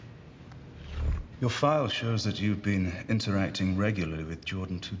Your file shows that you've been interacting regularly with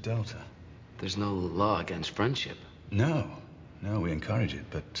Jordan 2 Delta. There's no law against friendship. No, we encourage it,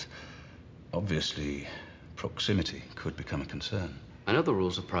 but obviously proximity could become a concern. I know the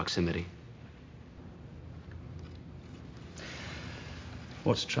rules of proximity.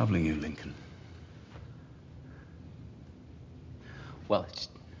 What's troubling you, Lincoln? Well,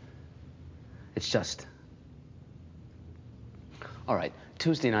 it's just... All right,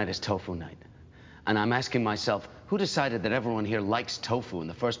 Tuesday night is tofu night. And I'm asking myself, who decided that everyone here likes tofu in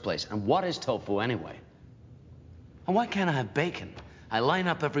the first place? And what is tofu anyway? And why can't I have bacon? I line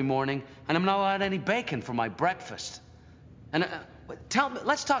up every morning, and I'm not allowed any bacon for my breakfast. And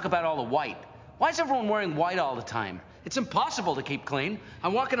let's talk about all the white. Why is everyone wearing white all the time? It's impossible to keep clean.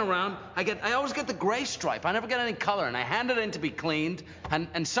 I'm walking around, I always get the gray stripe. I never get any color, and I hand it in to be cleaned,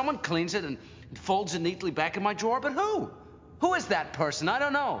 and someone cleans it and folds it neatly back in my drawer, but who? Who is that person? I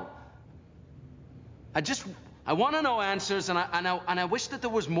don't know. I want to know answers, and I wish that there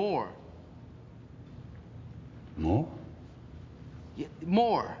was more. More? Yeah,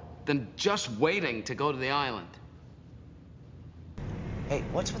 more than just waiting to go to the island. Hey,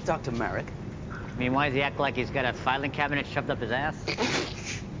 what's with Dr. Merrick? I mean, why does he act like he's got a filing cabinet shoved up his ass?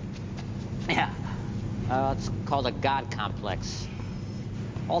 Yeah. It's called a God complex.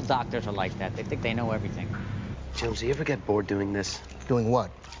 All doctors are like that. They think they know everything. Jonesy, you ever get bored doing this? Doing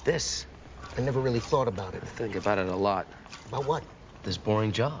what? This. I never really thought about it. I think about it a lot. About what? This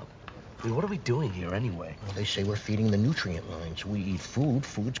boring job. I mean, what are we doing here anyway? Well, they say we're feeding the nutrient lines. We eat food.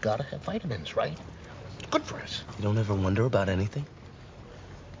 Food's gotta have vitamins, right? Good for us. You don't ever wonder about anything?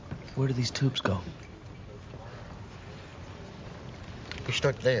 Where do these tubes go? They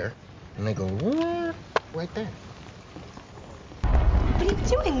start there, and they go right there. What are you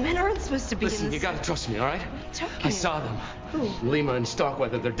doing? Men aren't supposed to be in Listen, this... you gotta trust me, all right? What are you talking I saw them. Who? Lima and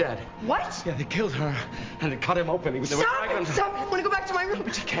Starkweather, they're dead. What? Yeah, they killed her, and they cut him open. They were dragging him. Stop! I want to go back to my room.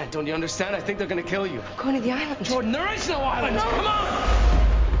 But you can't, don't you understand? I think they're gonna kill you. I'm going to the island. Jordan, there is no island! No. Come on!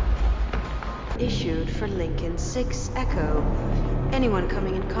 Issued for Lincoln 6 Echo. Anyone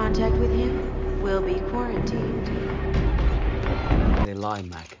coming in contact with him will be quarantined. They lie,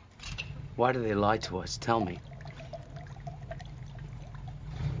 Mac. Why do they lie to us? Tell me.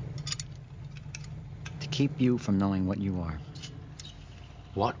 To keep you from knowing what you are.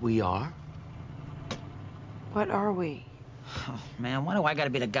 What we are? What are we? Oh, man, why do I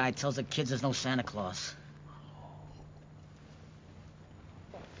gotta be the guy who tells the kids there's no Santa Claus?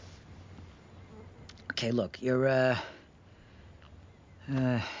 Okay, look, you're,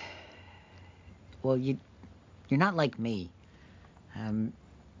 well, you're not like me. I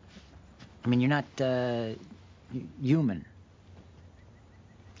mean, you're not, human.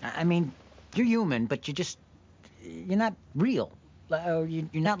 I mean, you're human, but you're not real. You're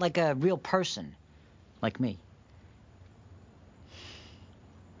not like a real person, like me.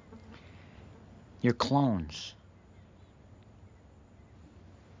 You're clones.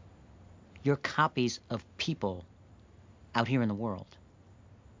 You're copies of people out here in the world.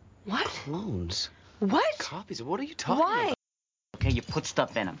 What? Clones? What? Copies? What are you talking Why? about? Okay, you put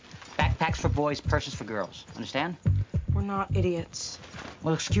stuff in them. Backpacks for boys, purses for girls. Understand? We're not idiots.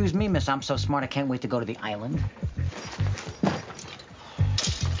 Well, excuse me, miss. I'm so smart I can't wait to go to the island.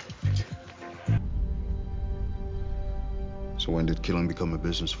 So when did killing become a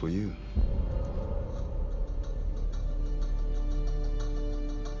business for you?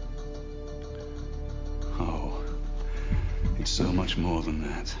 Oh, it's so much more than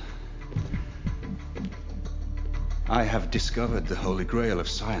that. I have discovered the holy grail of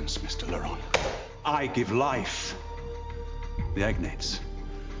science, Mr. Laurent. I give life. The agnates,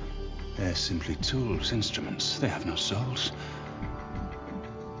 they're simply tools, instruments. They have no souls.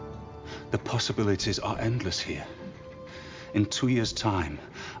 The possibilities are endless here. In 2 years' time,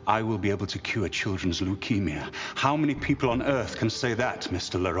 I will be able to cure children's leukemia. How many people on Earth can say that,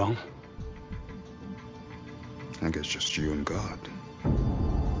 Mr. Laurent? I guess just you and God.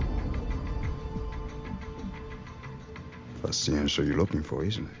 That's the answer you're looking for,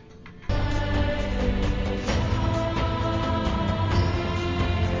 isn't it?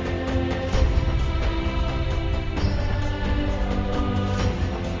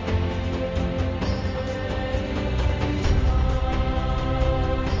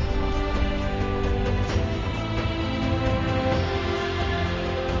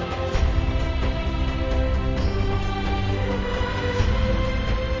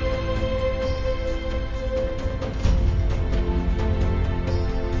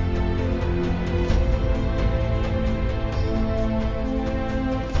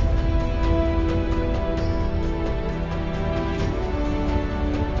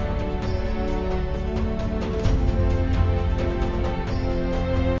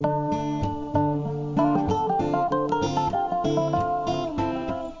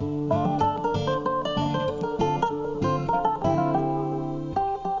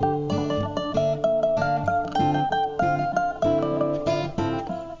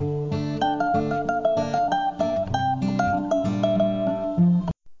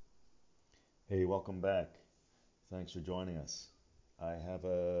 Thanks for joining us. I have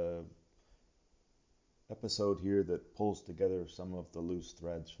a episode here that pulls together some of the loose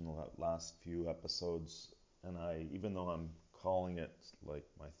threads from the last few episodes, and even though I'm calling it like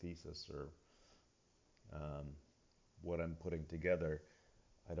my thesis or what I'm putting together,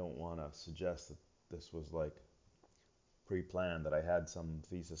 I don't want to suggest that this was like pre-planned, that I had some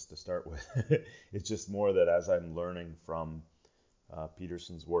thesis to start with. It's just more that as I'm learning from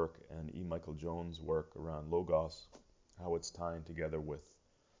Peterson's work and E. Michael Jones' work around Logos, how it's tying together with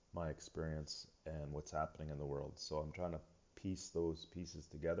my experience and what's happening in the world. So I'm trying to piece those pieces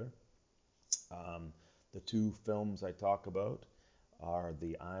together. The two films I talk about are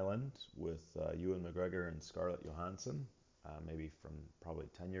The Island with Ewan McGregor and Scarlett Johansson, maybe from probably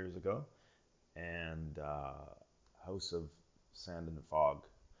 10 years ago, and House of Sand and Fog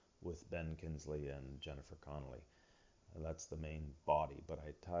with Ben Kingsley and Jennifer Connelly. And that's the main body, but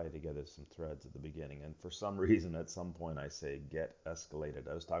I tie together some threads at the beginning. And for some reason, at some point, I say get escalated.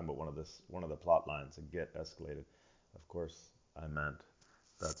 I was talking about one of the plot lines, get escalated. Of course, I meant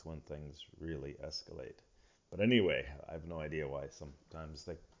that's when things really escalate. But anyway, I have no idea why sometimes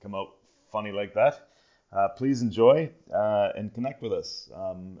they come out funny like that. Please enjoy and connect with us.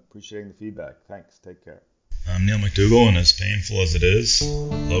 Appreciating the feedback. Thanks. Take care. I'm Neil McDougall, and as painful as it is,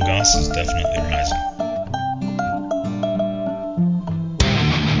 Logos is definitely rising.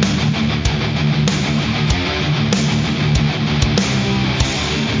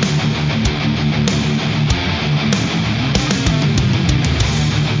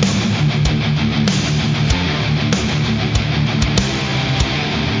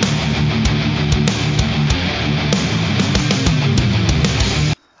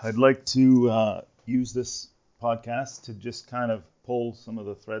 I'd like to use this podcast to just kind of pull some of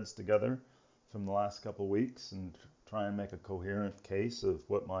the threads together from the last couple of weeks and try and make a coherent case of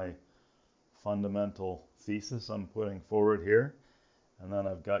what my fundamental thesis I'm putting forward here. And then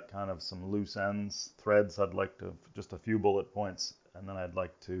I've got kind of some loose ends, threads I'd like to, just a few bullet points, and then I'd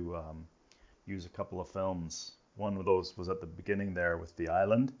like to use a couple of films. One of those was at the beginning there with The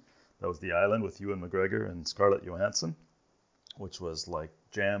Island. That was The Island with Ewan McGregor and Scarlett Johansson, which was like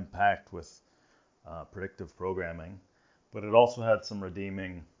jam-packed with predictive programming, but it also had some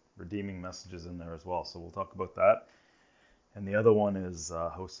redeeming messages in there as well. So we'll talk about that. And the other one is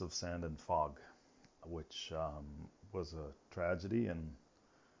House of Sand and Fog, which was a tragedy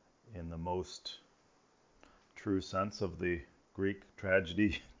in the most true sense of the Greek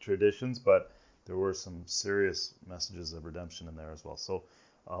tragedy traditions, but there were some serious messages of redemption in there as well. So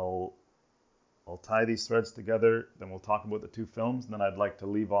I'll tie these threads together, then we'll talk about the two films, and then I'd like to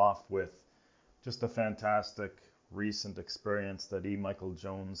leave off with just a fantastic recent experience that E. Michael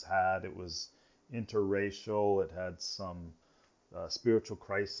Jones had. It was interracial, it had some spiritual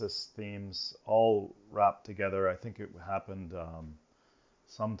crisis themes all wrapped together. I think it happened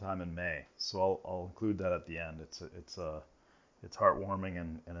sometime in May, so I'll include that at the end. It's heartwarming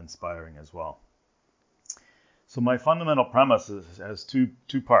and inspiring as well. So my fundamental premise has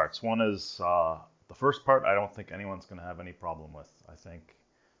two parts. One is the first part I don't think anyone's going to have any problem with. I think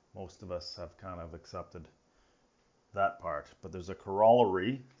most of us have kind of accepted that part. But there's a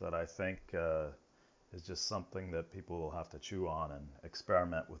corollary that I think is just something that people will have to chew on and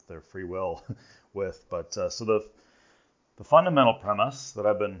experiment with their free will with. But so the fundamental premise that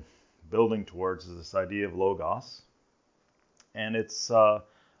I've been building towards is this idea of Logos. And it's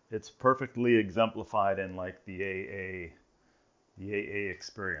perfectly exemplified in like the AA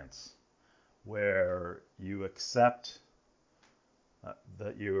experience, where you accept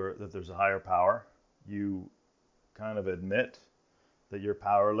that there's a higher power. You kind of admit that you're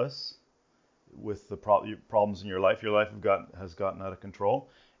powerless with the problems in your life. Your life has gotten out of control,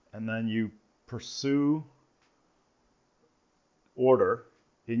 and then you pursue order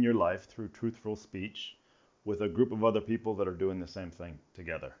in your life through truthful speech with a group of other people that are doing the same thing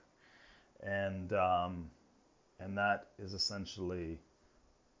together. And that is essentially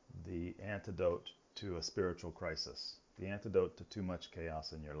the antidote to a spiritual crisis, the antidote to too much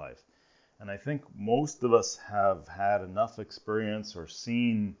chaos in your life. And I think most of us have had enough experience or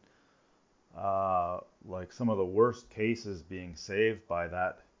seen like some of the worst cases being saved by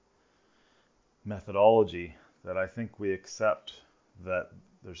that methodology, that I think we accept that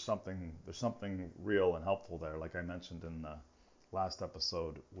there's something real and helpful there. Like I mentioned in the last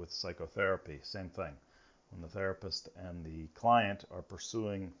episode with psychotherapy, same thing. When the therapist and the client are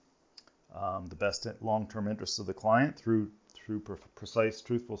pursuing the best long-term interests of the client through precise,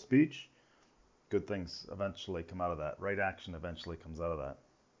 truthful speech, good things eventually come out of that. Right action eventually comes out of that.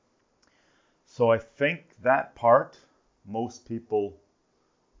 So I think that part, most people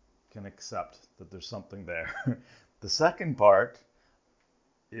can accept that there's something there. The second part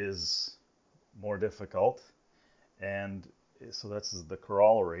is more difficult, and so that's the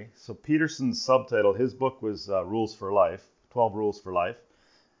corollary. So Peterson's subtitle, his book was Rules for Life, 12 Rules for Life,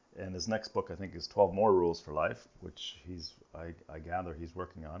 and his next book I think is 12 More Rules for Life, which I gather he's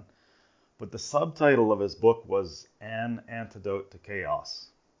working on. But the subtitle of his book was An Antidote to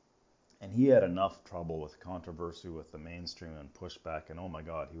Chaos. And he had enough trouble with controversy with the mainstream and pushback, and oh my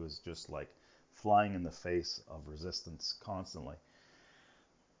God, he was just like flying in the face of resistance constantly.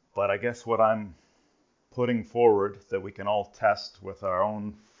 But I guess what I'm putting forward that we can all test with our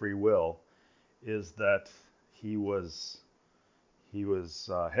own free will is that he was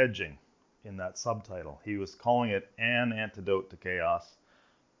hedging in that subtitle. He was calling it An Antidote to Chaos,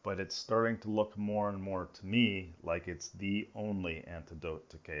 but it's starting to look more and more to me like it's the only antidote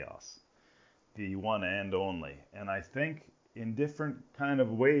to chaos. The one and only. And I think in different kind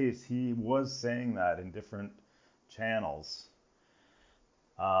of ways he was saying that in different channels.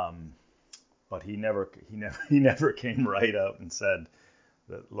 But he never came right out and said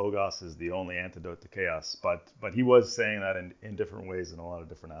that Logos is the only antidote to chaos. But he was saying that in different ways in a lot of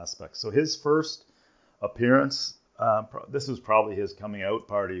different aspects. So his first appearance, this was probably his coming out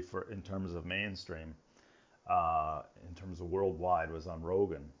party in terms of mainstream, in terms of worldwide, was on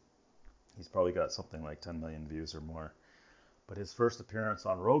Rogan. He's probably got something like 10 million views or more. But his first appearance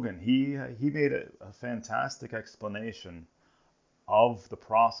on Rogan, he made a fantastic explanation of the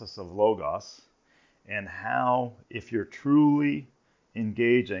process of Logos and how, if you're truly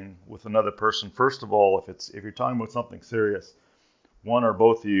engaging with another person, first of all, if you're talking about something serious, one or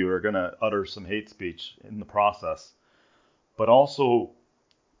both of you are going to utter some hate speech in the process. But also,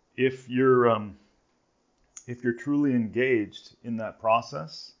 if you're truly engaged in that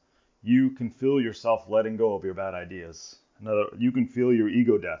process, you can feel yourself letting go of your bad ideas. You can feel your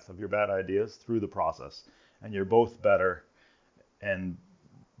ego death of your bad ideas through the process, and you're both better and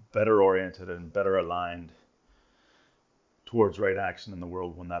better oriented and better aligned towards right action in the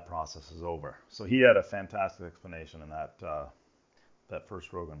world when that process is over. So he had a fantastic explanation in that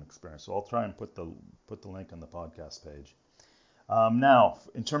first Rogan experience. So I'll try and put the link on the podcast page. Now,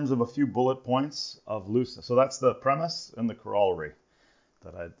 in terms of a few bullet points of loose, so that's the premise and the corollary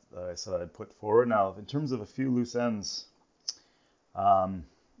that I said I'd put forward. Now, in terms of a few loose ends,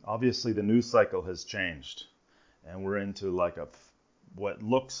 obviously the news cycle has changed, and we're into like what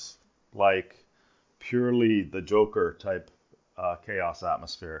looks like purely the Joker type chaos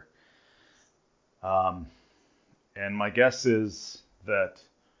atmosphere. And my guess is that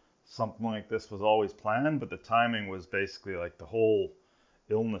something like this was always planned, but the timing was basically like the whole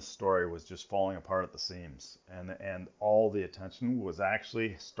illness story was just falling apart at the seams, and all the attention was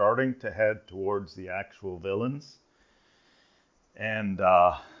actually starting to head towards the actual villains, and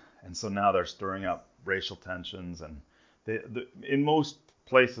so now they're stirring up racial tensions, and in most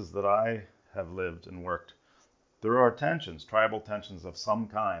places that I have lived and worked, there are tensions, tribal tensions of some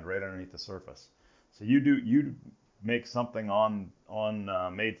kind right underneath the surface. So you make something on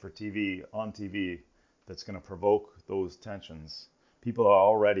made for TV on TV that's going to provoke those tensions. People are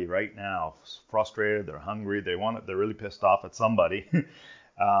already right now frustrated, they're hungry, they're really pissed off at somebody.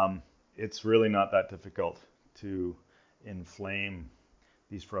 It's really not that difficult to inflame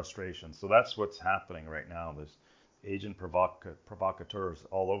these frustrations. So that's what's happening right now. There's agent provocateurs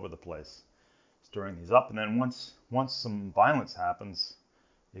all over the place stirring these up, and then once some violence happens,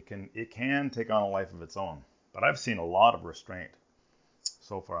 it can take on a life of its own. But I've seen a lot of restraint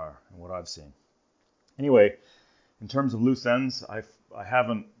so far in what I've seen. Anyway, in terms of loose ends, I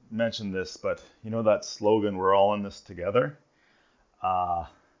haven't mentioned this, but you know that slogan, "We're all in this together"?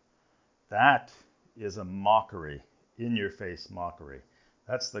 That is a mockery, in-your-face mockery.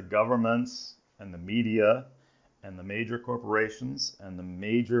 That's the governments and the media and the major corporations and the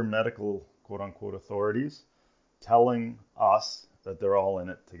major medical quote-unquote authorities telling us that they're all in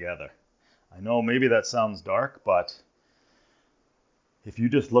it together. I know maybe that sounds dark, but if you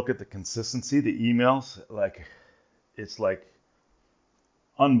just look at the consistency, the emails, it's like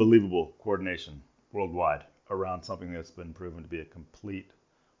unbelievable coordination worldwide around something that's been proven to be a complete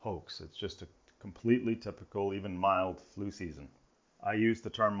hoax. It's just a completely typical, even mild flu season. I used the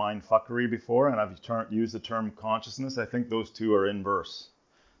term mindfuckery before, and I've used the term consciousness. I think those two are inverse.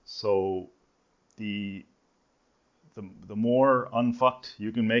 So the more unfucked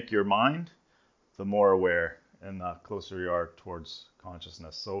you can make your mind, the more aware and the closer you are towards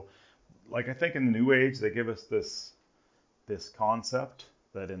consciousness. So, like, I think in the New Age, they give us this concept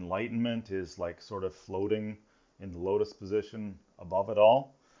that enlightenment is like sort of floating in the lotus position above it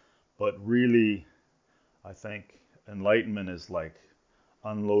all. But really, I think enlightenment is like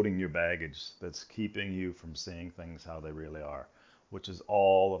unloading your baggage that's keeping you from seeing things how they really are, which is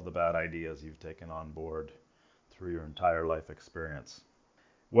all of the bad ideas you've taken on board through your entire life experience.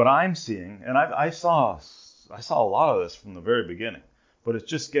 What I'm seeing, and I saw a lot of this from the very beginning, but it's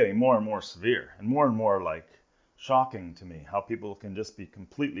just getting more and more severe and more like shocking to me, how people can just be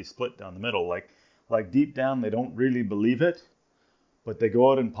completely split down the middle. Like deep down, they don't really believe it, but they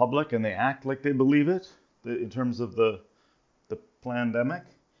go out in public and they act like they believe it in terms of the pandemic.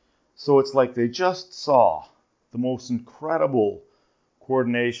 So it's like they just saw the most incredible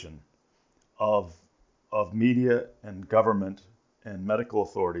coordination of media and government and medical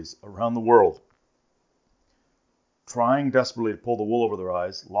authorities around the world trying desperately to pull the wool over their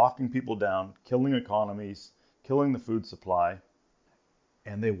eyes, locking people down, killing economies, killing the food supply,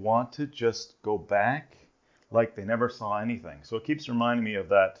 and they want to just go back like they never saw anything. So it keeps reminding me of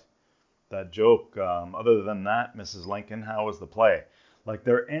that joke, other than that, Mrs. Lincoln, how was the play? Like,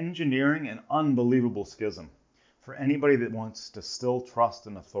 they're engineering an unbelievable schism. For anybody that wants to still trust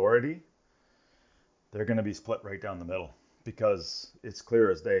in authority, they're going to be split right down the middle, because it's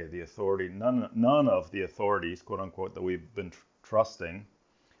clear as day, the authority, none of the authorities, quote unquote, that we've been trusting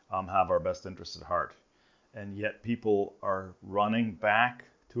have our best interests at heart. And yet people are running back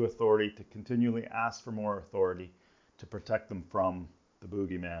to authority to continually ask for more authority to protect them from the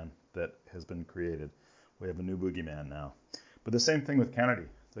boogeyman that has been created. We have a new boogeyman now. But the same thing with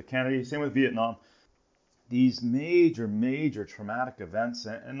Kennedy. Same with Vietnam. These major traumatic events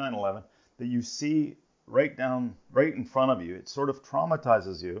and 9/11 that you see right in front of you, it sort of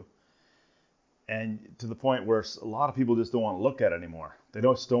traumatizes you, and to the point where a lot of people just don't want to look at it anymore. They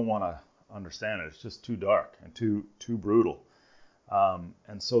just don't want to understand it. It's just too dark and too brutal.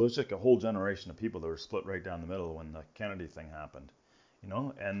 And so there's like a whole generation of people that were split right down the middle when the Kennedy thing happened,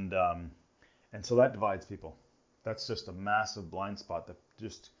 and so that divides people. That's just a massive blind spot that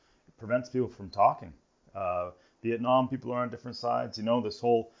just prevents people from talking. Vietnam, people are on different sides.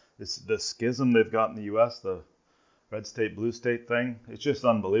 The schism they've got in the U.S., the red state, blue state thing, it's just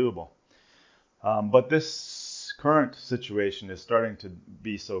unbelievable. But this current situation is starting to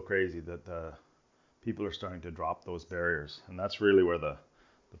be so crazy that people are starting to drop those barriers, and that's really where the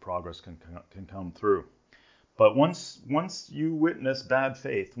progress can come through. But once you witness bad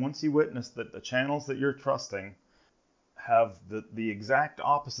faith, once you witness that the channels that you're trusting have the exact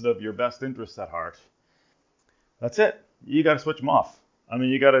opposite of your best interests at heart, that's it. You got to switch them off. I mean,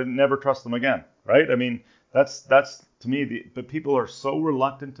 you got to never trust them again, right? I mean, that's to me, but people are so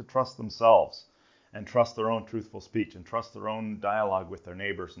reluctant to trust themselves and trust their own truthful speech and trust their own dialogue with their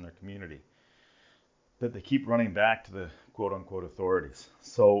neighbors and their community that they keep running back to the quote unquote authorities.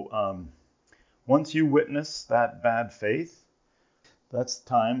 So once you witness that bad faith, that's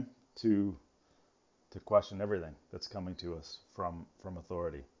time to question everything that's coming to us from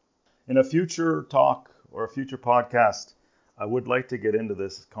authority. In a future talk or a future podcast, I would like to get into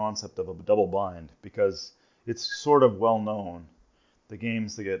this concept of a double bind, because it's sort of well known. The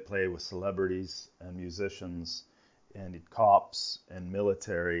games that get played with celebrities and musicians and cops and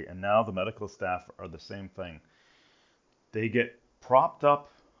military, and now the medical staff are the same thing. They get propped up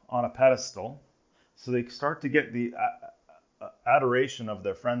on a pedestal, so they start to get the adoration of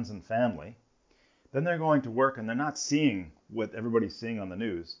their friends and family. Then they're going to work and they're not seeing what everybody's seeing on the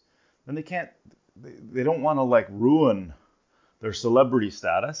news. Then they don't want to like ruin their celebrity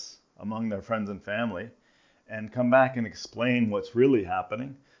status among their friends and family and come back and explain what's really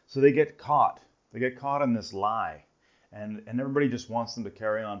happening. So they get caught. They get caught in this lie. And everybody just wants them to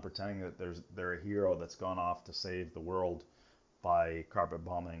carry on pretending that they're a hero that's gone off to save the world by carpet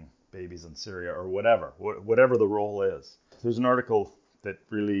bombing babies in Syria or whatever the role is. There's an article that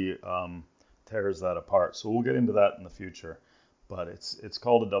really tears that apart. So we'll get into that in the future. But it's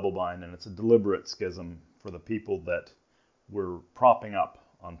called a double bind, and it's a deliberate schism for the people that we're propping up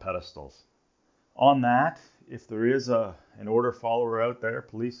on pedestals. On that, if there is an order follower out there,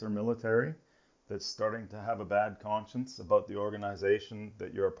 police or military, that's starting to have a bad conscience about the organization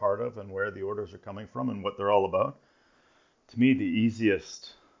that you're a part of and where the orders are coming from and what they're all about, to me, the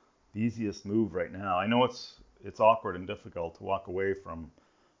easiest move right now. I know it's awkward and difficult to walk away from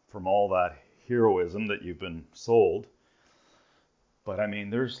all that heroism that you've been sold. But I mean,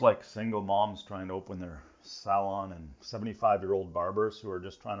 there's like single moms trying to open their salon and 75-year-old barbers who are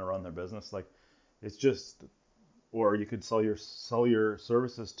just trying to run their business. Like, it's just, or you could sell your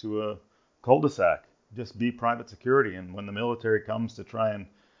services to a cul-de-sac. Just be private security, and when the military comes to try and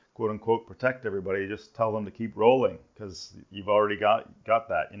quote unquote protect everybody, just tell them to keep rolling, because you've already got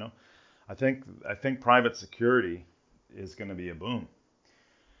that. I think private security is going to be a boom.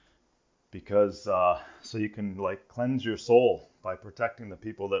 because so you can like cleanse your soul by protecting the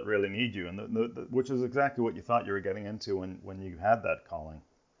people that really need you, and which is exactly what you thought you were getting into when you had that calling.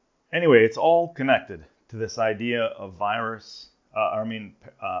 Anyway, it's all connected to this idea of virus.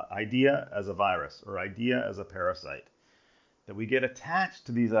 Idea as a virus or idea as a parasite. That we get attached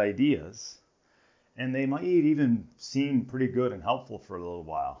to these ideas, and they might even seem pretty good and helpful for a little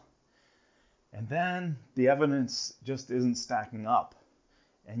while. And then the evidence just isn't stacking up.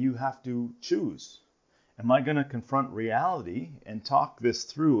 And you have to choose. Am I going to confront reality and talk this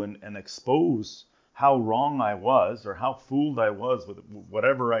through and expose how wrong I was or how fooled I was with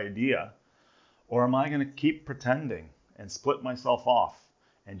whatever idea? Or am I going to keep pretending and split myself off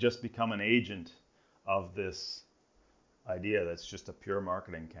and just become an agent of this idea that's just a pure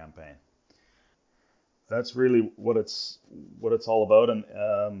marketing campaign? That's really what it's all about.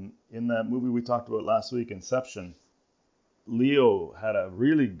 And in that movie we talked about last week, Inception, Leo had a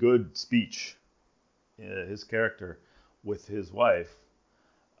really good speech, his character, with his wife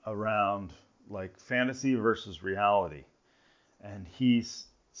around like fantasy versus reality. And he's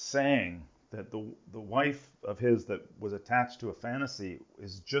saying that the wife of his that was attached to a fantasy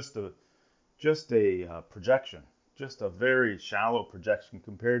is just a projection, just a very shallow projection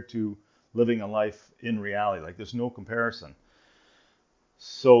compared to living a life in reality. Like there's no comparison.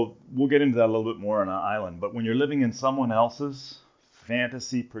 So we'll get into that a little bit more on an island. But when you're living in someone else's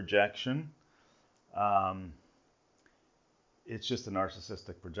fantasy projection, it's just a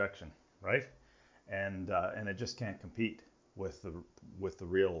narcissistic projection, right? And it just can't compete with the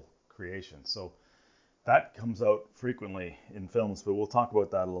real creation. So that comes out frequently in films, but we'll talk about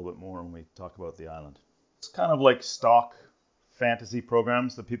that a little bit more when we talk about The Island. It's kind of like stock fantasy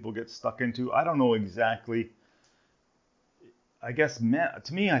programs that people get stuck into. I don't know exactly. I guess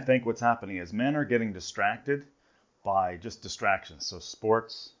to me, I think what's happening is men are getting distracted by just distractions. So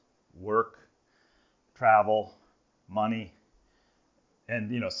sports, work, travel, money,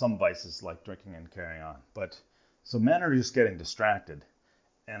 and some vices like drinking and carrying on. But so men are just getting distracted.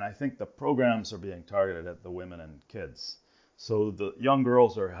 And I think the programs are being targeted at the women and kids. So the young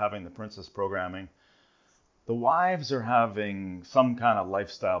girls are having the princess programming. The wives are having some kind of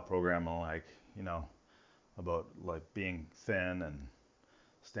lifestyle program like, about like being thin and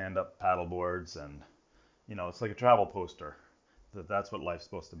stand-up paddle boards, and it's like a travel poster. That's what life's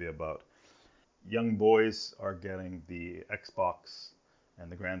supposed to be about. Young boys are getting the Xbox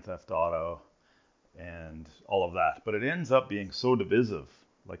and the Grand Theft Auto and all of that, but it ends up being so divisive,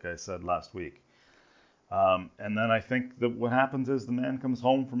 like I said last week. And then I think that what happens is the man comes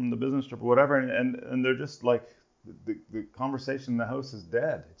home from the business trip or whatever, and they're just like the conversation in the house is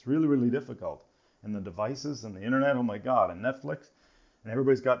dead. It's really, really difficult. And the devices and the internet, oh my God, and Netflix, and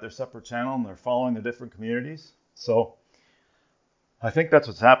everybody's got their separate channel and they're following the different communities. So I think that's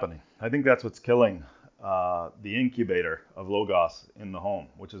what's happening. I think that's what's killing the incubator of Logos in the home,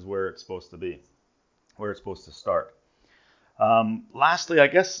 which is where it's supposed to be, where it's supposed to start. Lastly, I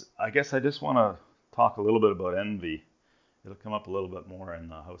guess I just want to talk a little bit about envy. It'll come up a little bit more in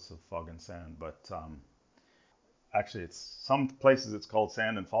the House of Fog and Sand, but actually, it's some places it's called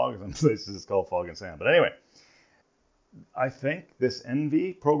Sand and Fog, and some places it's called Fog and Sand. But anyway, I think this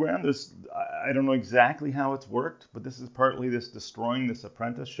envy program, I don't know exactly how it's worked, but this is partly this destroying this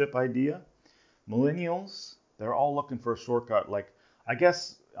apprenticeship idea. Millennials, they're all looking for a shortcut. Like, I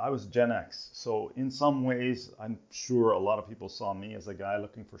guess I was Gen X, so in some ways, I'm sure a lot of people saw me as a guy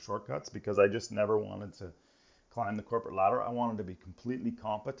looking for shortcuts because I just never wanted to climb the corporate ladder. I wanted to be completely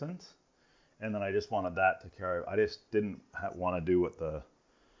competent. And then I just wanted that to carry. I just didn't want to do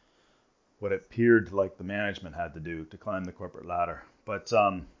what it appeared like the management had to do to climb the corporate ladder. But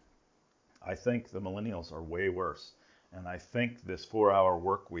I think the millennials are way worse. And I think this 4-hour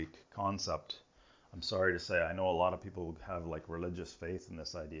work week concept, I'm sorry to say, I know a lot of people have like religious faith in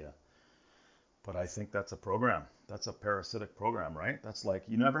this idea. But I think that's a program. That's a parasitic program, right? That's like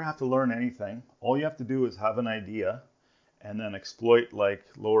you never have to learn anything. All you have to do is have an idea and then exploit like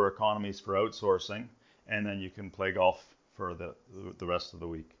lower economies for outsourcing, and then you can play golf for the rest of the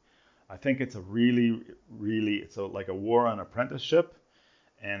week. I think it's a really, it's like a war on apprenticeship,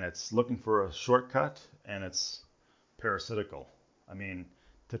 and it's looking for a shortcut, and it's parasitical. I mean,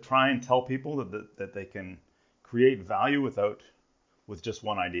 to try and tell people that they can create value with just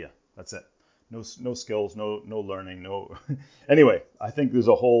one idea. That's it. No skills, no learning, no. Anyway, I think there's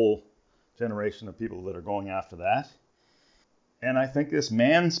a whole generation of people that are going after that. And I think this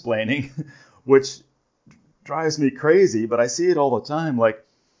mansplaining, which drives me crazy, but I see it all the time. Like,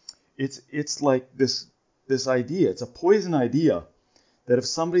 it's like this idea. It's a poison idea that if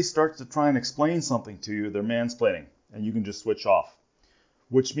somebody starts to try and explain something to you, they're mansplaining, and you can just switch off.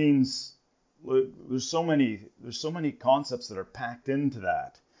 Which means there's so many concepts that are packed into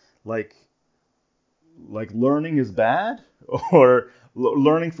that, like learning is bad, or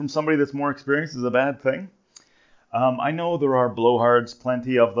learning from somebody that's more experienced is a bad thing. I know there are blowhards,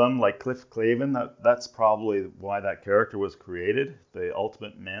 plenty of them, like Cliff Clavin. That's probably why that character was created, the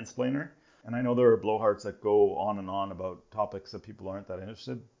ultimate mansplainer. And I know there are blowhards that go on and on about topics that people aren't that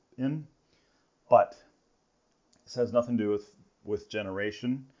interested in. But this has nothing to do with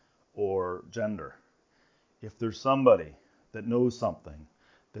generation or gender. If there's somebody that knows something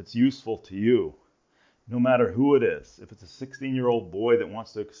that's useful to you, no matter who it is, if it's a 16-year-old boy that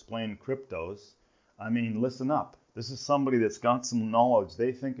wants to explain cryptos, I mean, listen up. This is somebody that's got some knowledge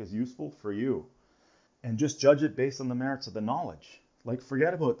they think is useful for you. And just judge it based on the merits of the knowledge. Like,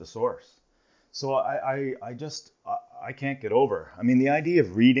 forget about the source. So I can't get over. I mean, the idea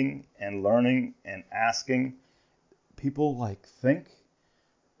of reading and learning and asking, people like think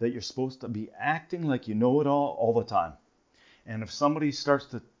that you're supposed to be acting like you know it all the time. And if somebody starts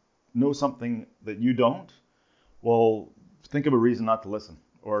to know something that you don't, well, think of a reason not to listen,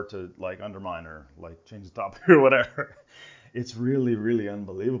 or to like undermine, or like change the topic or whatever. It's really, really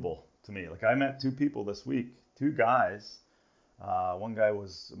unbelievable to me. Like, I met two people this week, two guys. One guy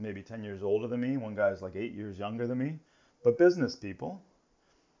was maybe 10 years older than me. One guy's like 8 years younger than me. But business people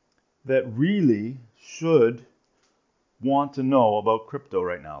that really should want to know about crypto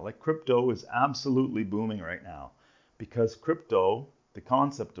right now. Like, crypto is absolutely booming right now, because crypto, the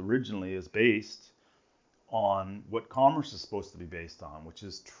concept originally, is based on what commerce is supposed to be based on, which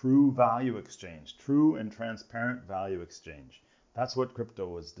is true value exchange, true and transparent value exchange. That's what crypto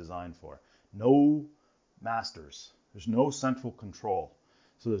was designed for. No masters. There's no central control.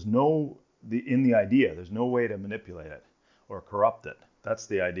 So there's in the idea, there's no way to manipulate it or corrupt it. That's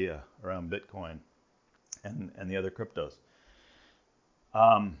the idea around Bitcoin and the other cryptos.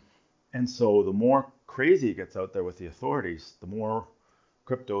 And so the more crazy it gets out there with the authorities, the more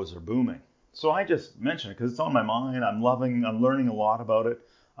cryptos are booming. So I just mention it because it's on my mind. I'm learning a lot about it.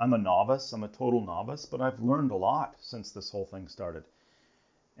 I'm a novice. I'm a total novice, but I've learned a lot since this whole thing started.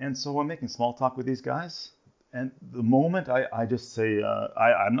 And so I'm making small talk with these guys. And the moment I just say,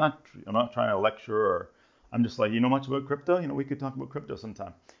 I'm not trying to lecture, or I'm just like, you know much about crypto? You know, we could talk about crypto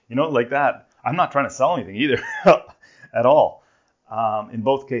sometime. You know, like that. I'm not trying to sell anything either at all. In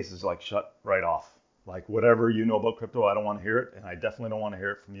both cases, like, shut right off. Like, whatever you know about crypto, I don't want to hear it, and I definitely don't want to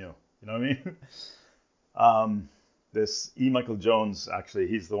hear it from you. You know what I mean? This E. Michael Jones, actually,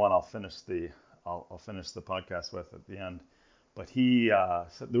 he's the one I'll finish the podcast with at the end. But he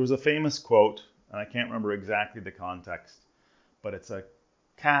said, there was a famous quote, and I can't remember exactly the context, but it's a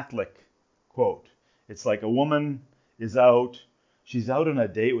Catholic quote. It's like a woman is she's out on a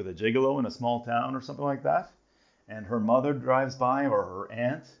date with a gigolo in a small town or something like that, and her mother drives by, or her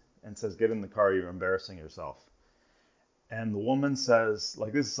aunt, and says, "Get in the car, you're embarrassing yourself." And the woman says,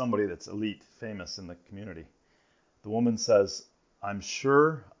 like, this is somebody that's elite, famous in the community. The woman says, "I'm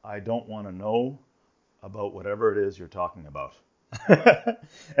sure I don't want to know about whatever it is you're talking about."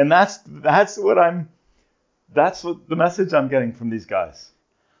 And that's what the message I'm getting from these guys.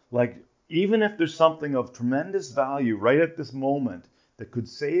 Like, even if there's something of tremendous value right at this moment that could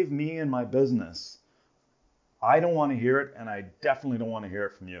save me and my business, I don't want to hear it, and I definitely don't want to hear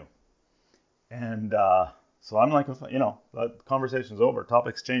it from you. And so I'm like, you know, the conversation's over.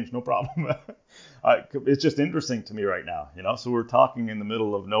 Topics change, no problem. It's just interesting to me right now, you know. So we're talking in the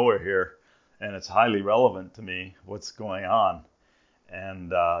middle of nowhere here, and it's highly relevant to me what's going on.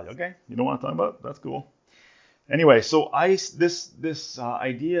 And okay, you don't want to talk about it? That's cool. Anyway, so this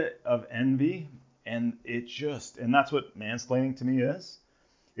idea of envy, and that's what mansplaining to me is.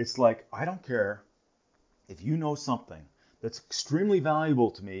 It's like, I don't care if you know something that's extremely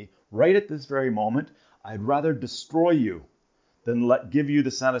valuable to me right at this very moment. I'd rather destroy you than give you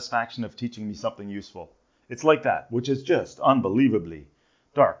the satisfaction of teaching me something useful. It's like that, which is just unbelievably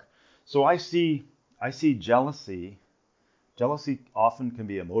dark. So I see jealousy. Jealousy often can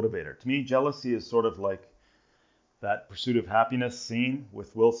be a motivator. To me, jealousy is sort of like that Pursuit of Happiness scene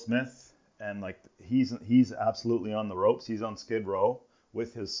with Will Smith, and like he's absolutely on the ropes. He's on Skid Row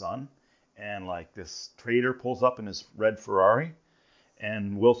with his son, and like this trader pulls up in his red Ferrari,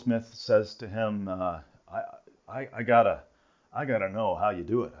 and Will Smith says to him, I gotta know how you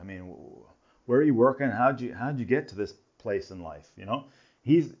do it. I mean, where are you working? How'd you get to this place in life? You know,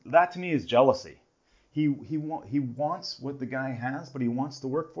 that to me is jealousy. He wants what the guy has, but he wants to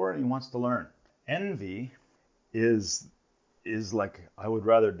work for it, and he wants to learn. Envy is like, I would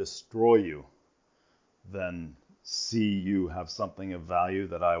rather destroy you than see you have something of value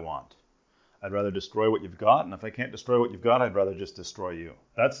that I want. I'd rather destroy what you've got, and if I can't destroy what you've got, I'd rather just destroy you.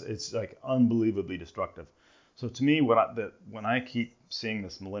 It's like unbelievably destructive. So to me, when I keep seeing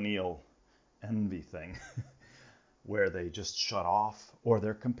this millennial envy thing, where they just shut off, or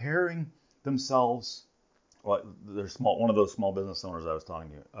they're comparing themselves. Well, they're small. One of those small business owners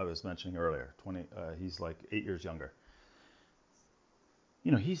I was mentioning earlier. He's like 8 years younger.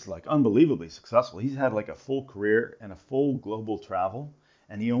 He's like unbelievably successful. He's had like a full career and a full global travel,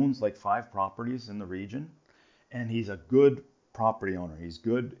 and he owns like 5 properties in the region, and he's a good property owner. He's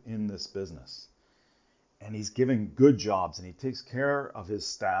good in this business, and he's giving good jobs, and he takes care of his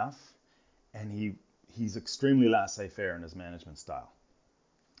staff, and he's extremely laissez-faire in his management style.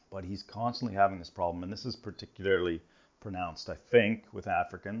 But he's constantly having this problem, and this is particularly pronounced, I think, with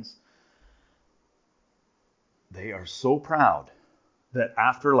Africans. They are so proud that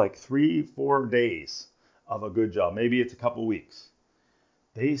after like 3-4 days of a good job, maybe it's a couple weeks,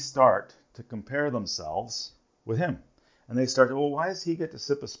 they start to compare themselves with him. And they start, well, why does he get to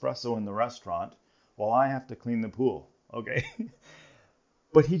sip espresso in the restaurant while I have to clean the pool? Okay.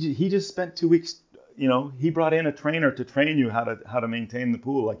 But he just spent 2 weeks, he brought in a trainer to train you how to maintain the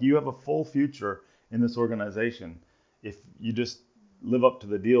pool. Like, you have a full future in this organization if you just live up to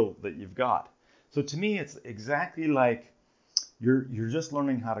the deal that you've got. So to me, it's exactly like you're just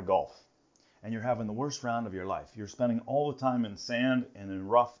learning how to golf, and you're having the worst round of your life. You're spending all the time in sand and in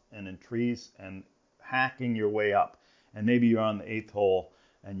rough and in trees and hacking your way up. And maybe you're on the 8th hole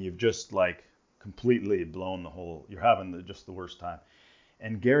and you've just like completely blown the hole. You're having just the worst time.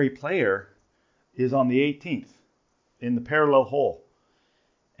 And Gary Player is on the 18th in the parallel hole.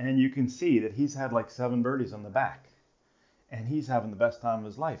 And you can see that he's had like 7 birdies on the back. And he's having the best time of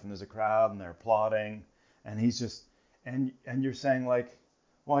his life. And there's a crowd and they're applauding. And he's just, and you're saying like,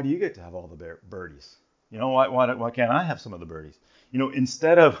 why do you get to have all the birdies? Why can't I have some of the birdies?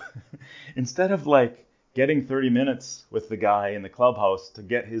 Instead of like getting 30 minutes with the guy in the clubhouse to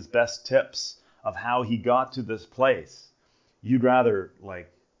get his best tips of how he got to this place, you'd rather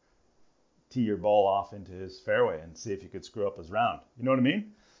like tee your ball off into his fairway and see if you could screw up his round. You know what I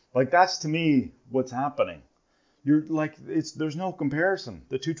mean? Like, that's to me what's happening. You're like, there's no comparison.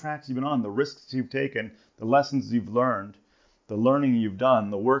 The 2 tracks you've been on, the risks you've taken, the lessons you've learned, the learning you've done,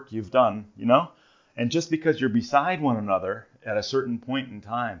 the work you've done, And just because you're beside one another at a certain point in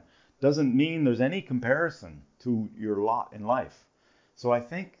time doesn't mean there's any comparison to your lot in life. So I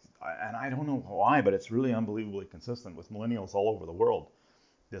think, and I don't know why, but it's really unbelievably consistent with millennials all over the world,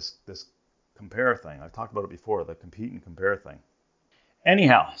 this compare thing. I've talked about it before, the compete and compare thing.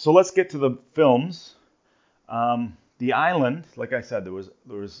 Anyhow, so let's get to the films. The Island, like I said, there was.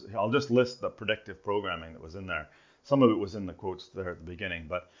 I'll just list the predictive programming that was in there. Some of it was in the quotes there at the beginning,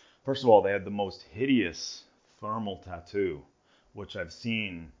 but first of all, they had the most hideous thermal tattoo, which I've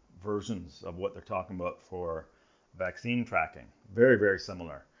seen versions of what they're talking about for vaccine tracking. Very, very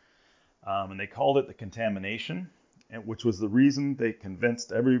similar. And they called it the contamination, which was the reason they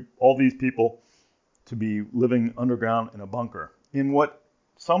convinced all these people to be living underground in a bunker in what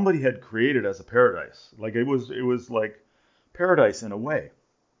somebody had created as a paradise. Like, it was like paradise in a way,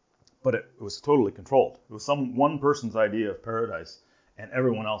 but it was totally controlled. It was one person's idea of paradise, and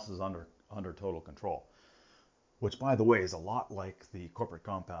everyone else is under total control. Which, by the way, is a lot like the corporate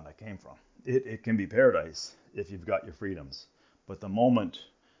compound I came from. It can be paradise if you've got your freedoms, but the moment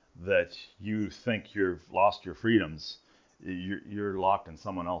that you think you've lost your freedoms, you're locked in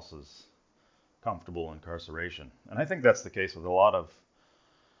someone else's comfortable incarceration. And I think that's the case with a lot of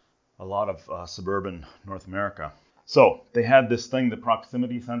suburban North America. So they had this thing, the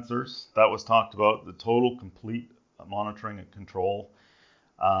proximity sensors, that was talked about, the total, complete monitoring and control.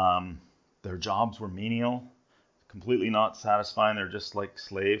 Their jobs were menial, completely not satisfying. They're just like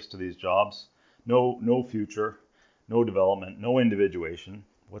slaves to these jobs. No future, no development, no individuation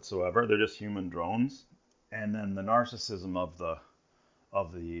whatsoever. They're just human drones. And then the narcissism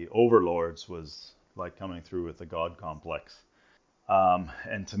of the overlords was like coming through with the God complex.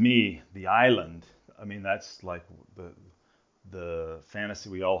 And to me, the island, I mean, that's like the fantasy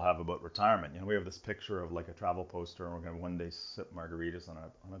we all have about retirement. We have this picture of like a travel poster, and we're going to one day sip margaritas on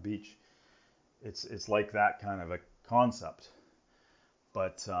a beach. It's like that kind of a concept.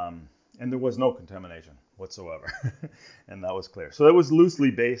 But and there was no contamination whatsoever, and that was clear. So it was loosely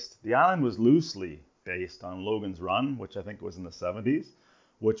based. The island was loosely based on Logan's Run, which I think was in the 70s,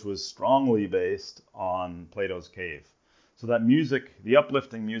 which was strongly based on Plato's Cave. So that music, the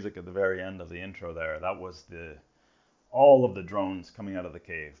uplifting music at the very end of the intro there, that was all of the drones coming out of the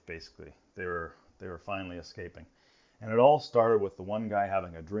cave, basically. They were finally escaping. And it all started with the one guy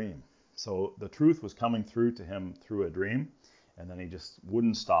having a dream. So the truth was coming through to him through a dream, and then he just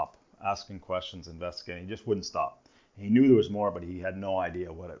wouldn't stop asking questions, investigating. He just wouldn't stop. He knew there was more, but he had no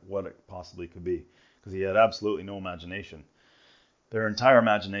idea what it possibly could be, because he had absolutely no imagination. Their entire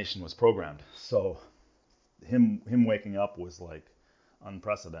imagination was programmed. So him waking up was like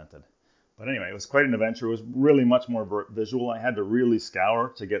unprecedented. But anyway, it was quite an adventure. It was really much more visual. I had to really scour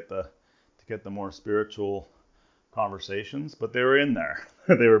to get the more spiritual conversations, but they were in there.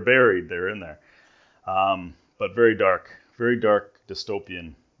 They were buried. They were in there. But very dark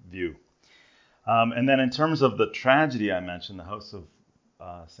dystopian view. And then in terms of the tragedy I mentioned, the House of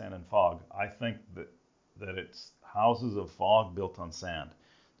Sand and Fog, I think that it's houses of fog built on sand.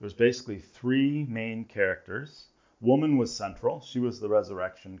 There's basically three main characters. Woman was central. She was the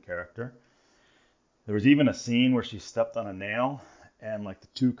resurrection character. There was even a scene where she stepped on a nail, and like the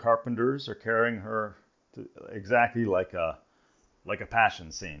two carpenters are carrying her exactly like a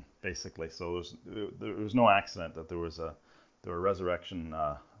passion scene, basically. So there was no accident that there were resurrection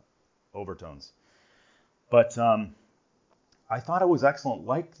overtones. But I thought it was excellent.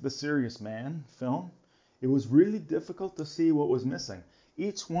 Like the Serious Man film, it was really difficult to see what was missing.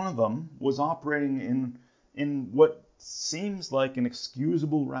 Each one of them was operating in what seems like an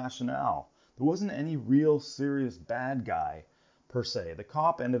excusable rationale. There wasn't any real serious bad guy per se. The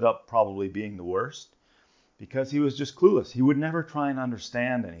cop ended up probably being the worst because he was just clueless. He would never try and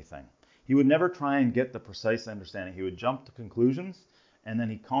understand anything. He would never try and get the precise understanding. He would jump to conclusions, and then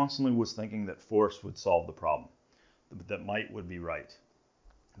he constantly was thinking that force would solve the problem, that might would be right.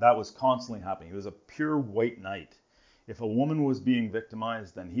 That was constantly happening. He was a pure white knight. If a woman was being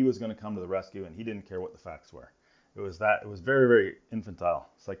victimized, then he was going to come to the rescue, and he didn't care what the facts were. It was very, very infantile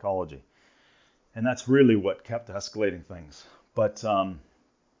psychology. And that's really what kept escalating things. But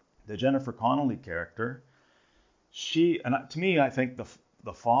the Jennifer Connelly character, to me, I think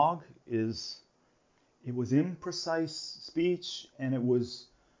the Fog it was imprecise speech, and it was,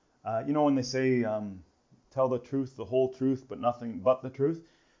 when they say, tell the truth, the whole truth, but nothing but the truth.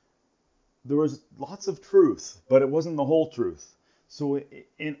 There was lots of truth, but it wasn't the whole truth. So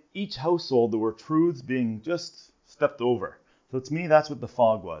in each household, there were truths being just stepped over. So to me, that's what the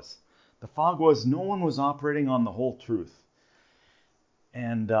Fog was. The Fog was no one was operating on the whole truth.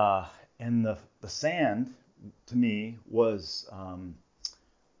 And the sand, to me, was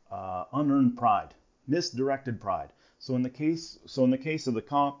unearned pride, misdirected pride. So in the case of the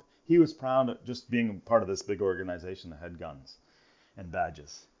cop, he was proud of just being a part of this big organization that had guns and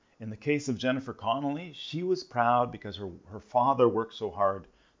badges. In the case of Jennifer Connelly, she was proud because her father worked so hard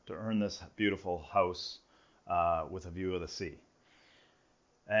to earn this beautiful house with a view of the sea.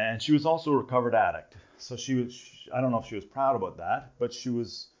 And she was also a recovered addict. So I don't know if she was proud about that, but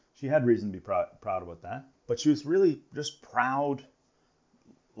she had reason to be proud about that. But she was really just proud,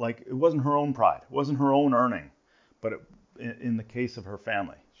 like it wasn't her own pride. It wasn't her own earning. But in the case of her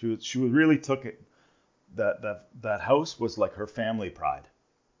family, she really took it, that house was like her family pride.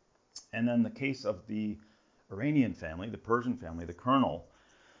 And then the case of the Iranian family, the Persian family, the colonel,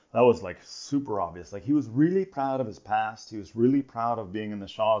 that was like super obvious. Like he was really proud of his past. He was really proud of being in the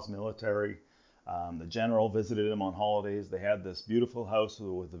Shah's military. The general visited him on holidays. They had this beautiful house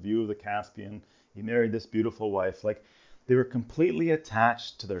with a view of the Caspian. He married this beautiful wife. Like they were completely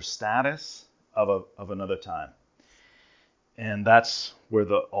attached to their status of another time. And that's where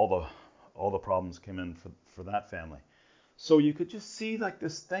all the problems came in for that family. So you could just see like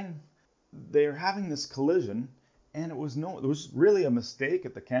this thing. They're having this collision. And there was really a mistake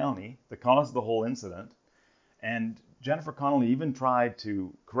at the county that caused the whole incident. And Jennifer Connelly even tried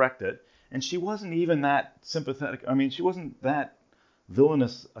to correct it. And she wasn't even that sympathetic. I mean, she wasn't that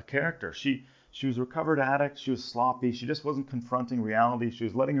villainous a character. She was a recovered addict. She was sloppy. She just wasn't confronting reality. She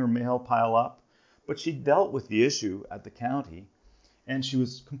was letting her mail pile up. But she dealt with the issue at the county. And she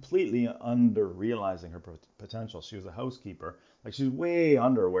was completely under realizing her potential. She was a housekeeper. Like she's way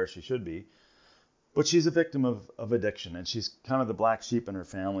under where she should be. But she's a victim of addiction, and she's kind of the black sheep in her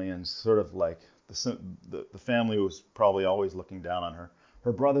family, and sort of like the family was probably always looking down on her.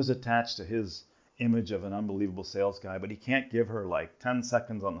 Her brother's attached to his image of an unbelievable sales guy, but he can't give her like 10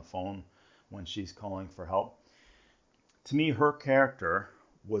 seconds on the phone when she's calling for help. To me, her character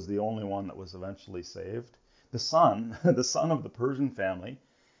was the only one that was eventually saved. The son of the Persian family,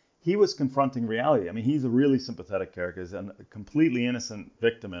 he was confronting reality. I mean, he's a really sympathetic character. He's a completely innocent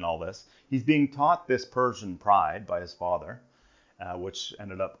victim in all this. He's being taught this Persian pride by his father, which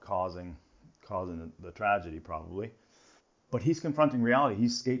ended up causing the tragedy probably. But he's confronting reality.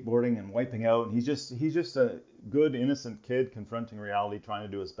 He's skateboarding and wiping out. And he's just a good, innocent kid confronting reality, trying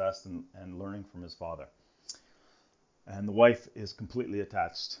to do his best and learning from his father. And the wife is completely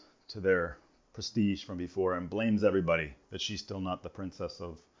attached to their prestige from before and blames everybody that she's still not the princess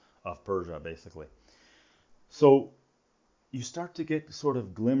of of Persia, basically. So you start to get sort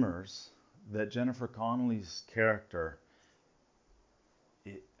of glimmers that Jennifer Connelly's character,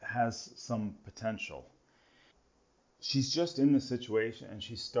 it has some potential. She's just in the situation and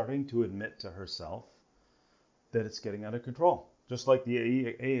she's starting to admit to herself that it's getting out of control. Just like the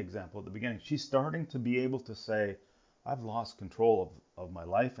AA example at the beginning. She's starting to be able to say, I've lost control of my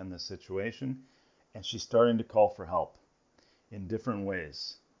life in this situation. And she's starting to call for help in different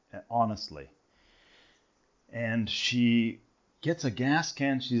ways, honestly. And she gets a gas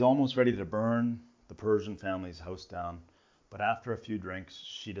can. She's almost ready to burn the Persian family's house down. But after a few drinks,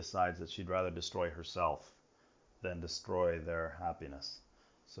 she decides that she'd rather destroy herself than destroy their happiness.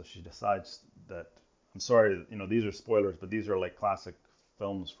 So she decides that, I'm sorry, these are spoilers, but these are like classic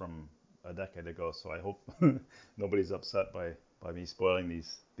films from a decade ago. So I hope nobody's upset by me spoiling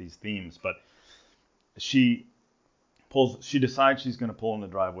these themes. But she decides she's going to pull in the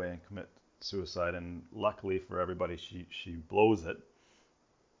driveway and commit suicide, and luckily for everybody, she blows it.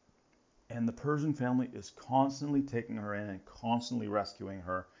 And the Persian family is constantly taking her in and constantly rescuing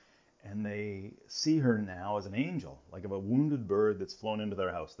her, and they see her now as an angel, like of a wounded bird that's flown into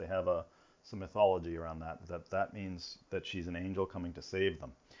their house. They have some mythology around that means that she's an angel coming to save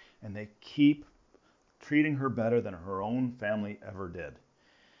them, and they keep treating her better than her own family ever did.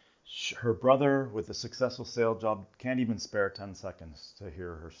 Her brother, with a successful sales job, can't even spare 10 seconds to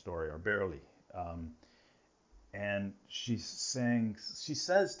hear her story, or barely. And she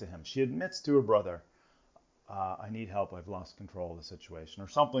says to him, she admits to her brother, I need help, I've lost control of the situation, or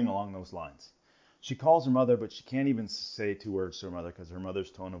something along those lines. She calls her mother, but she can't even say 2 words to her mother because her mother's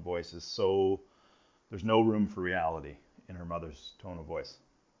tone of voice is so, there's no room for reality in her mother's tone of voice.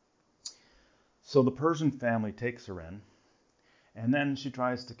 So the Persian family takes her in, and then she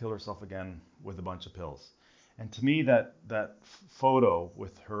tries to kill herself again with a bunch of pills. And to me, that photo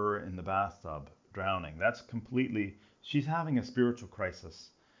with her in the bathtub drowning, that's completely, she's having a spiritual crisis,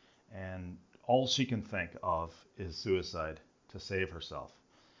 and all she can think of is suicide to save herself.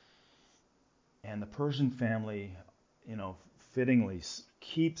 And the Persian family, fittingly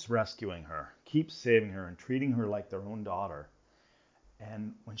keeps rescuing her, keeps saving her and treating her like their own daughter.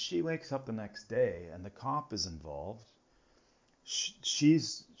 And when she wakes up the next day and the cop is involved,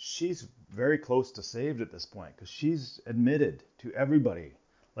 she's very close to saved at this point, because she's admitted to everybody,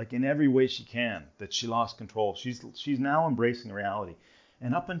 like in every way she can, that she lost control. She's now embracing reality.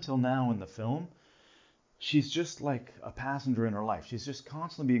 And up until now in the film, she's just like a passenger in her life. She's just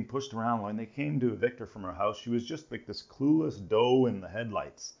constantly being pushed around. When they came to evict her from her house, she was just like this clueless doe in the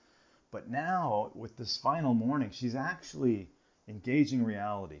headlights. But now, with this final morning, she's actually engaging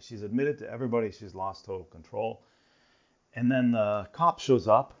reality. She's admitted to everybody she's lost total control. And then the cop shows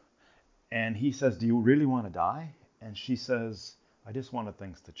up, and he says, do you really want to die? And she says, I just wanted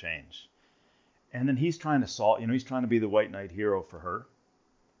things to change. And then he's trying to he's trying to be the white knight hero for her.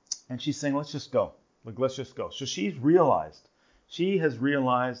 And she's saying, let's just go. Let's just go. So she has realized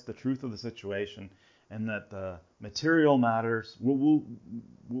the truth of the situation, and that the material matters.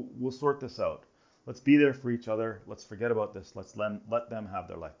 We'll sort this out. Let's be there for each other. Let's forget about this. Let's let them have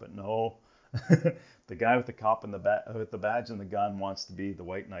their life. But no, the guy with the cop and with the badge and the gun wants to be the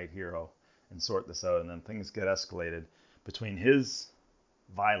white knight hero and sort this out. And then things get escalated between his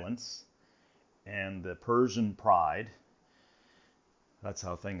violence and the Persian pride. That's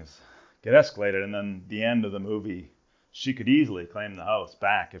how things get escalated. And then the end of the movie, she could easily claim the house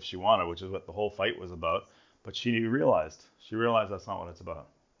back if she wanted, which is what the whole fight was about. But she realized that's not what it's about.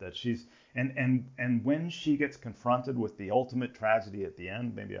 That she's and when she gets confronted with the ultimate tragedy at the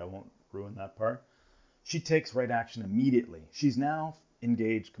end, maybe I won't ruin that part, she takes right action immediately. She's now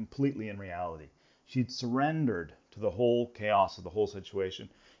engaged completely in reality. She'd surrendered to the whole chaos of the whole situation.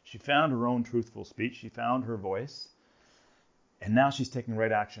 She found her own truthful speech. She found her voice. And now she's taking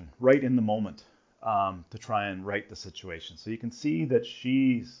right action, right in the moment, to try and right the situation. So you can see that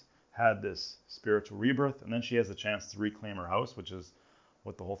she's had this spiritual rebirth, and then she has a chance to reclaim her house, which is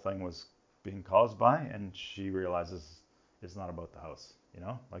what the whole thing was being caused by. And she realizes it's not about the house,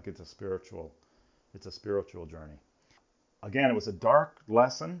 like it's a spiritual journey. Again, it was a dark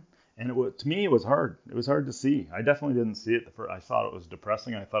lesson, and to me it was hard. It was hard to see. I definitely didn't see it. I thought it was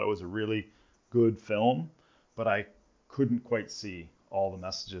depressing. I thought it was a really good film, but I couldn't quite see all the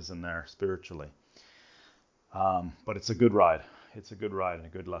messages in there spiritually. But it's a good ride. It's a good ride and a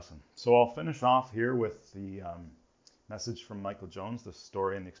good lesson. So I'll finish off here with the message from Michael Jones, the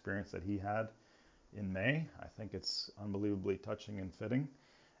story and the experience that he had in May. I think it's unbelievably touching and fitting.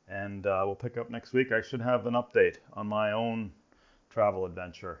 And we'll pick up next week. I should have an update on my own travel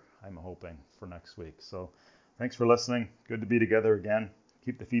adventure, I'm hoping, for next week. So thanks for listening. Good to be together again.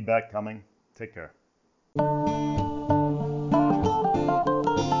 Keep the feedback coming. Take care.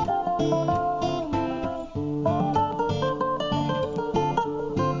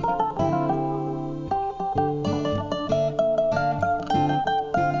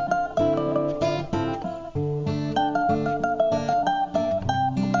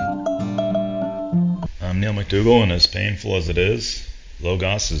 I'm Neil McDougall, and as painful as it is,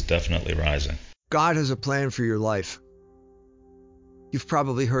 Logos is definitely rising. God has a plan for your life. You've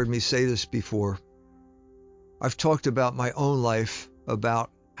probably heard me say this before. I've talked about my own life,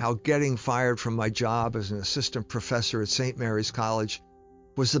 about how getting fired from my job as an assistant professor at St. Mary's College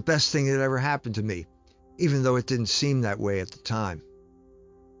was the best thing that ever happened to me, even though it didn't seem that way at the time.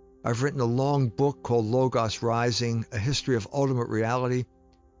 I've written a long book called Logos Rising, A History of Ultimate Reality,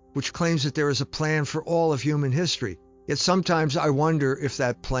 which claims that there is a plan for all of human history. Yet sometimes I wonder if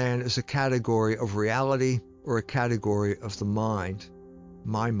that plan is a category of reality or a category of the mind,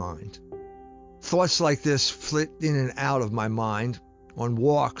 my mind. Thoughts like this flit in and out of my mind, on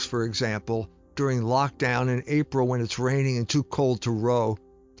walks, for example, during lockdown in April when it's raining and too cold to row,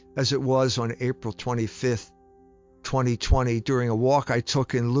 as it was on April 25th, 2020, during a walk I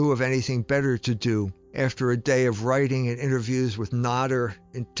took in lieu of anything better to do after a day of writing and interviews with Nader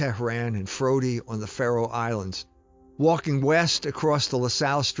in Tehran and Frody on the Faroe Islands. Walking west across the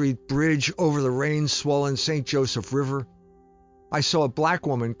LaSalle Street Bridge over the rain-swollen St. Joseph River, I saw a black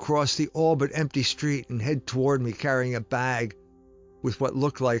woman cross the all but empty street and head toward me carrying a bag with what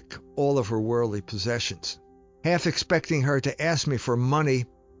looked like all of her worldly possessions. Half expecting her to ask me for money,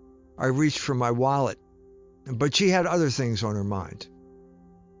 I reached for my wallet, but she had other things on her mind.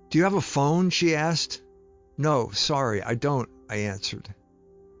 "Do you have a phone?" she asked. "No, sorry, I don't," I answered.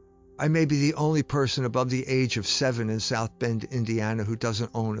 I may be the only person above the age of 7 in South Bend, Indiana, who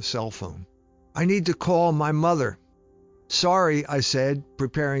doesn't own a cell phone. "I need to call my mother." "Sorry," I said,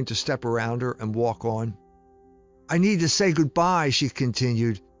 preparing to step around her and walk on. "I need to say goodbye," she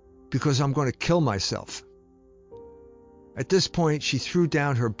continued, "because I'm going to kill myself." At this point, she threw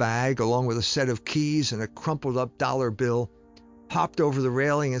down her bag along with a set of keys and a crumpled up dollar bill, hopped over the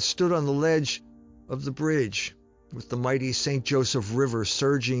railing, and stood on the ledge of the bridge, with the mighty St. Joseph River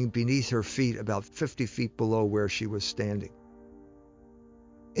surging beneath her feet about 50 feet below where she was standing.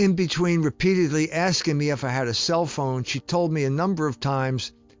 In between repeatedly asking me if I had a cell phone, she told me a number of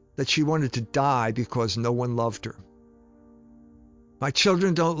times that she wanted to die because no one loved her. "My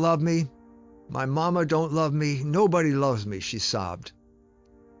children don't love me. My mama don't love me. Nobody loves me," she sobbed.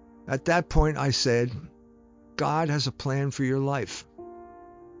 At that point, I said, "God has a plan for your life."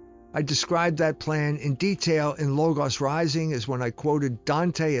 I described that plan in detail in Logos Rising as when I quoted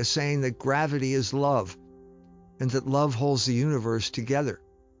Dante as saying that gravity is love, and that love holds the universe together.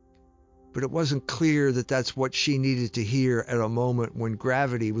 But it wasn't clear that that's what she needed to hear at a moment when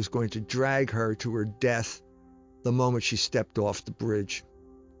gravity was going to drag her to her death the moment she stepped off the bridge.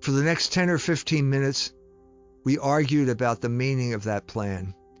 For the next 10 or 15 minutes, we argued about the meaning of that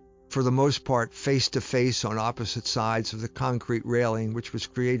plan, for the most part face to face on opposite sides of the concrete railing which was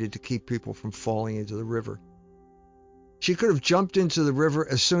created to keep people from falling into the river. She could have jumped into the river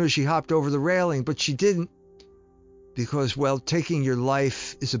as soon as she hopped over the railing, but she didn't, because, well, taking your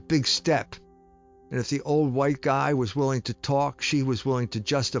life is a big step, and if the old white guy was willing to talk, she was willing to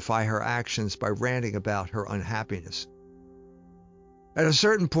justify her actions by ranting about her unhappiness. At a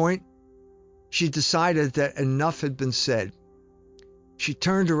certain point, she decided that enough had been said. She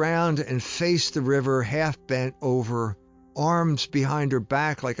turned around and faced the river, half bent over, arms behind her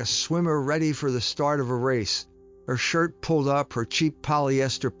back like a swimmer ready for the start of a race. Her shirt pulled up, her cheap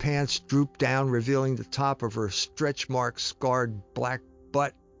polyester pants drooped down, revealing the top of her stretch-mark, scarred black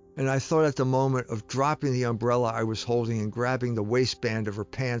butt, and I thought at the moment of dropping the umbrella I was holding and grabbing the waistband of her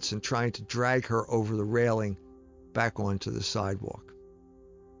pants and trying to drag her over the railing back onto the sidewalk.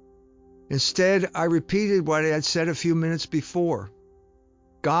 Instead, I repeated what I had said a few minutes before.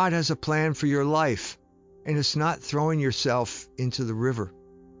 God has a plan for your life, and it's not throwing yourself into the river.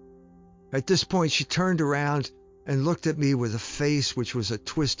 At this point, she turned around and looked at me with a face which was a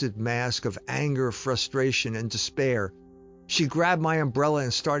twisted mask of anger, frustration, and despair. She grabbed my umbrella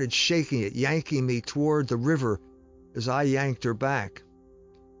and started shaking it, yanking me toward the river as I yanked her back.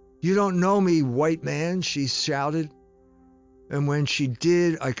 "You don't know me, white man," she shouted. And when she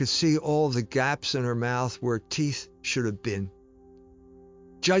did, I could see all the gaps in her mouth where teeth should have been.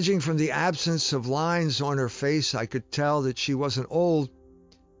 Judging from the absence of lines on her face, I could tell that she wasn't old,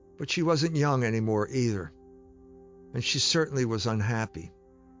 but she wasn't young anymore either. And she certainly was unhappy.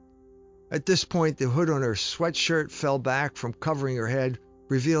 At this point, the hood on her sweatshirt fell back from covering her head,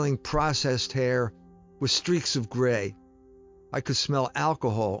 revealing processed hair with streaks of gray. I could smell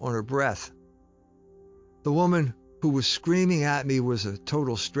alcohol on her breath. The woman who was screaming at me was a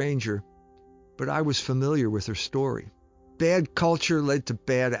total stranger, but I was familiar with her story. Bad culture led to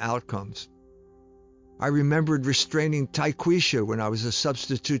bad outcomes. I remembered restraining Taikwisha when I was a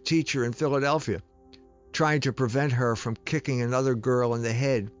substitute teacher in Philadelphia, trying to prevent her from kicking another girl in the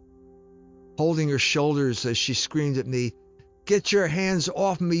head, holding her shoulders as she screamed at me, "Get your hands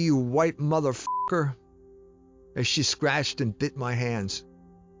off me, you white motherfucker," as she scratched and bit my hands.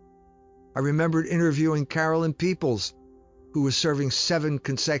 I remembered interviewing Carolyn Peoples, who was serving 7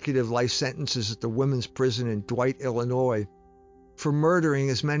 consecutive life sentences at the women's prison in Dwight, Illinois, for murdering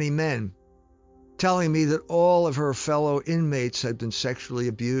as many men, telling me that all of her fellow inmates had been sexually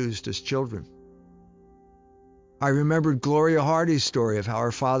abused as children. I remembered Gloria Hardy's story of how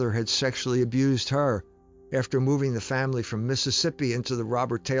her father had sexually abused her after moving the family from Mississippi into the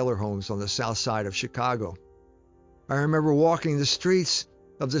Robert Taylor homes on the south side of Chicago. I remember walking the streets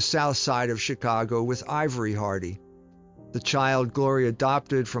of the south side of Chicago with Ivory Hardy, the child Gloria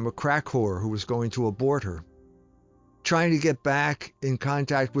adopted from a crack whore who was going to abort her. Trying to get back in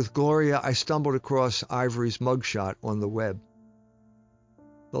contact with Gloria, I stumbled across Ivory's mugshot on the web.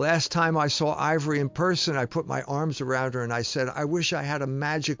 The last time I saw Ivory in person, I put my arms around her and I said, "I wish I had a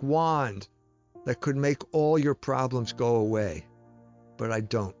magic wand that could make all your problems go away, but I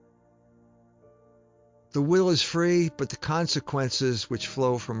don't." The will is free, but the consequences which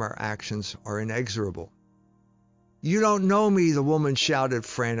flow from our actions are inexorable. "You don't know me," the woman shouted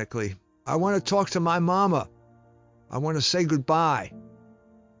frantically. "I want to talk to my mama. I want to say goodbye."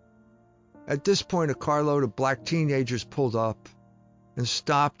 At this point, a carload of black teenagers pulled up and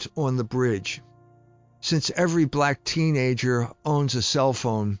stopped on the bridge. Since every black teenager owns a cell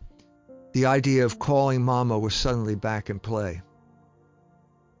phone, the idea of calling Mama was suddenly back in play.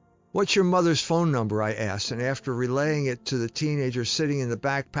 "What's your mother's phone number?" I asked, and after relaying it to the teenager sitting in the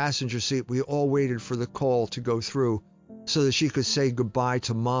back passenger seat, we all waited for the call to go through so that she could say goodbye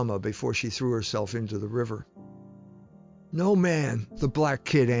to Mama before she threw herself into the river. "No, man," the black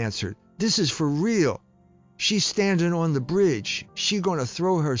kid answered. "This is for real. She's standing on the bridge. She gonna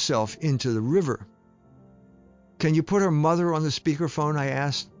throw herself into the river." "Can you put her mother on the speakerphone?" I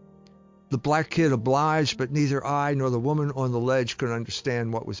asked. The black kid obliged, but neither I nor the woman on the ledge could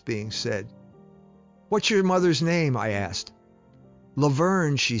understand what was being said. "What's your mother's name?" I asked.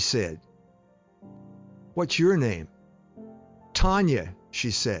 "Laverne," she said. "What's your name?" "Tanya,"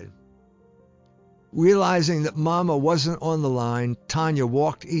 she said. Realizing that Mama wasn't on the line, Tanya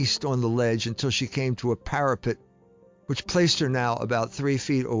walked east on the ledge until she came to a parapet, which placed her now about 3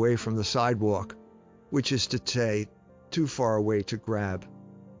 feet away from the sidewalk, which is to say, too far away to grab.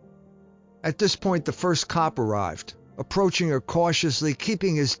 At this point, the first cop arrived. Approaching her cautiously,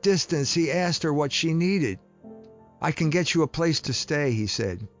 keeping his distance, he asked her what she needed. "I can get you a place to stay," he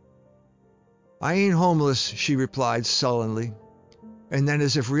said. "I ain't homeless," she replied sullenly. And then,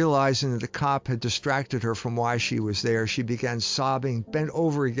 as if realizing that the cop had distracted her from why she was there, she began sobbing, bent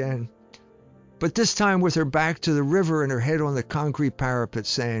over again, but this time with her back to the river and her head on the concrete parapet,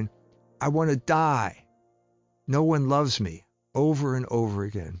 saying, "I want to die. No one loves me," over and over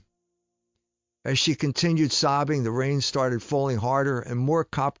again. As she continued sobbing, the rain started falling harder and more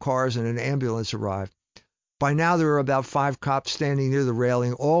cop cars and an ambulance arrived. By now there were about 5 cops standing near the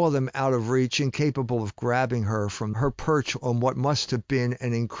railing, all of them out of reach, incapable of grabbing her from her perch on what must have been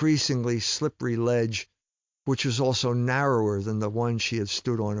an increasingly slippery ledge, which was also narrower than the one she had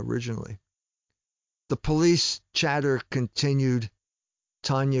stood on originally. The police chatter continued.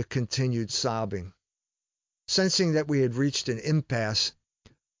 Tanya continued sobbing. Sensing that we had reached an impasse,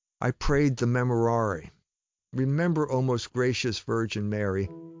 I prayed the Memorare. "Remember, O most gracious Virgin Mary,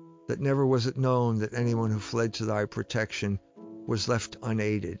 that never was it known that anyone who fled to thy protection was left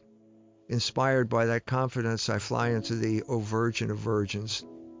unaided. Inspired by that confidence, I fly unto thee, O Virgin of Virgins.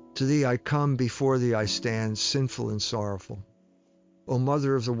 To thee I come, before thee I stand, sinful and sorrowful. O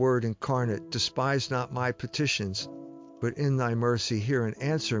Mother of the Word incarnate, despise not my petitions, but in thy mercy hear and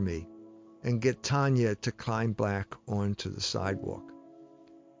answer me, and get Tanya to climb back onto the sidewalk."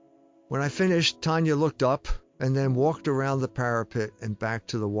 When I finished, Tanya looked up and then walked around the parapet and back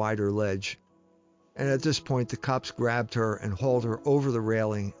to the wider ledge. And at this point, the cops grabbed her and hauled her over the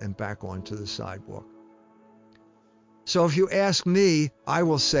railing and back onto the sidewalk. So if you ask me, I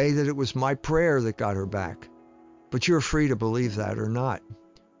will say that it was my prayer that got her back. But you're free to believe that or not.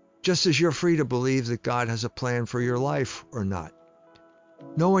 Just as you're free to believe that God has a plan for your life or not.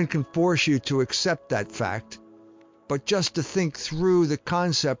 No one can force you to accept that fact, but just to think through the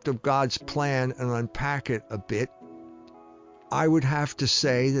concept of God's plan and unpack it a bit, I would have to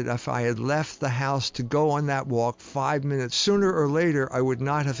say that if I had left the house to go on that walk 5 minutes sooner or later, I would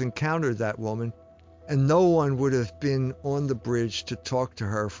not have encountered that woman, and no one would have been on the bridge to talk to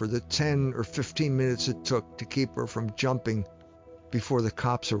her for the 10 or 15 minutes it took to keep her from jumping before the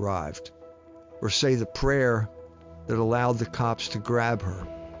cops arrived, or say the prayer that allowed the cops to grab her.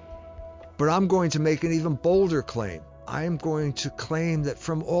 But I'm going to make an even bolder claim. I am going to claim that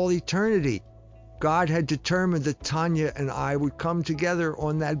from all eternity, God had determined that Tanya and I would come together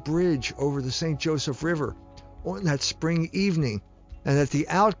on that bridge over the St. Joseph River on that spring evening, and that the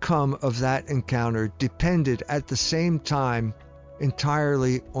outcome of that encounter depended at the same time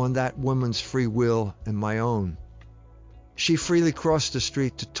entirely on that woman's free will and my own. She freely crossed the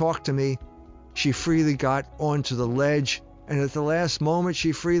street to talk to me. She freely got onto the ledge, and at the last moment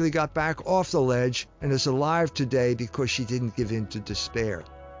she freely got back off the ledge and is alive today because she didn't give in to despair.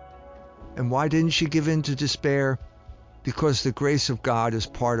 And why didn't she give in to despair? Because the grace of God is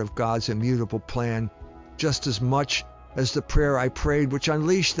part of God's immutable plan, just as much as the prayer I prayed, which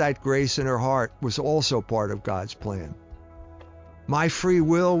unleashed that grace in her heart, was also part of God's plan. My free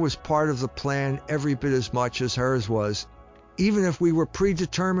will was part of the plan every bit as much as hers was, even if we were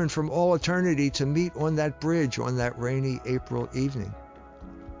predetermined from all eternity to meet on that bridge on that rainy April evening.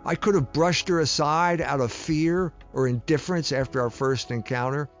 I could have brushed her aside out of fear or indifference after our first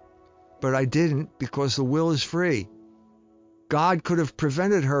encounter, but I didn't, because the will is free. God could have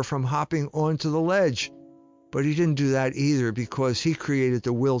prevented her from hopping onto the ledge, but he didn't do that either, because he created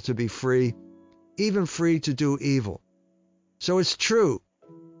the will to be free, even free to do evil. So it's true.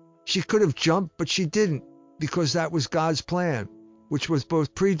 She could have jumped, but she didn't, because that was God's plan, which was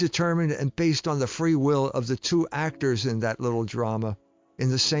both predetermined and based on the free will of the two actors in that little drama, in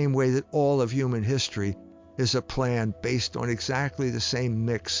the same way that all of human history is a plan based on exactly the same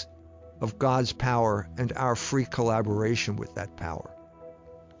mix of God's power and our free collaboration with that power.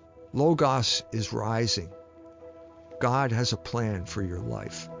 Logos is rising. God has a plan for your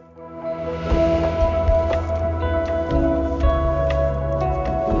life.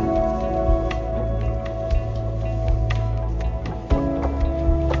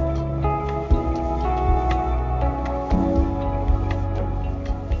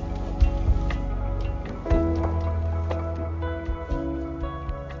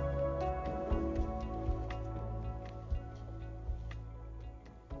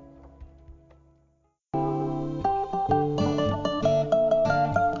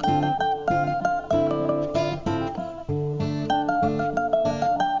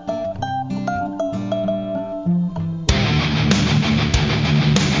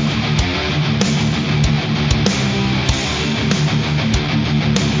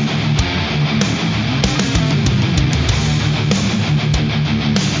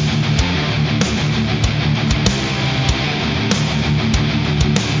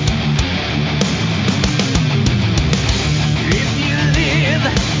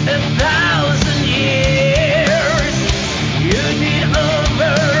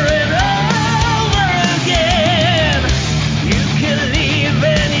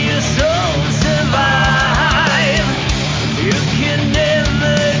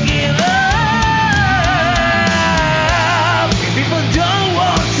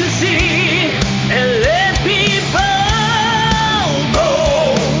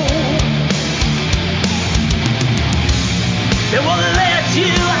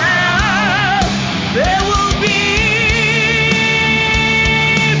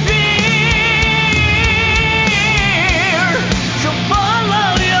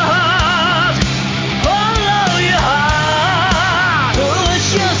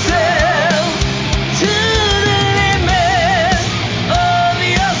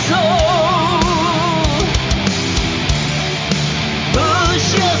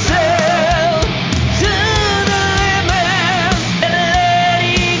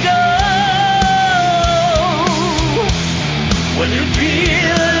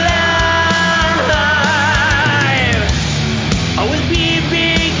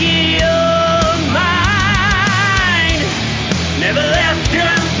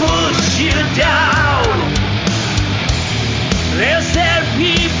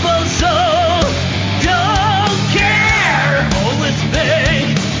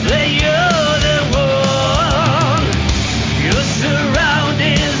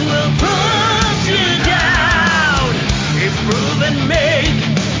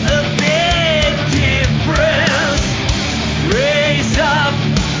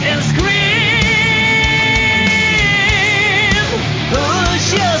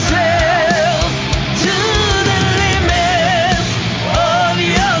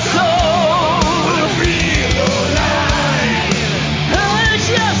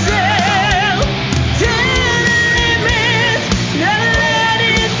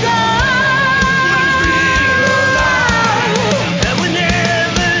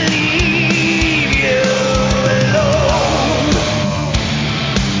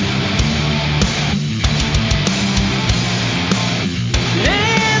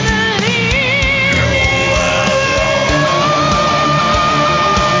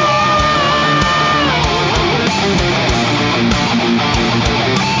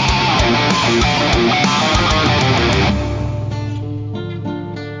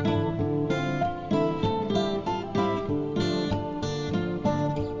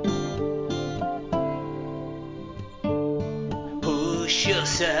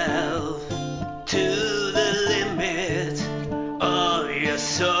 yourself to the limit of your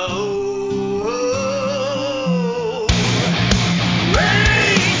soul.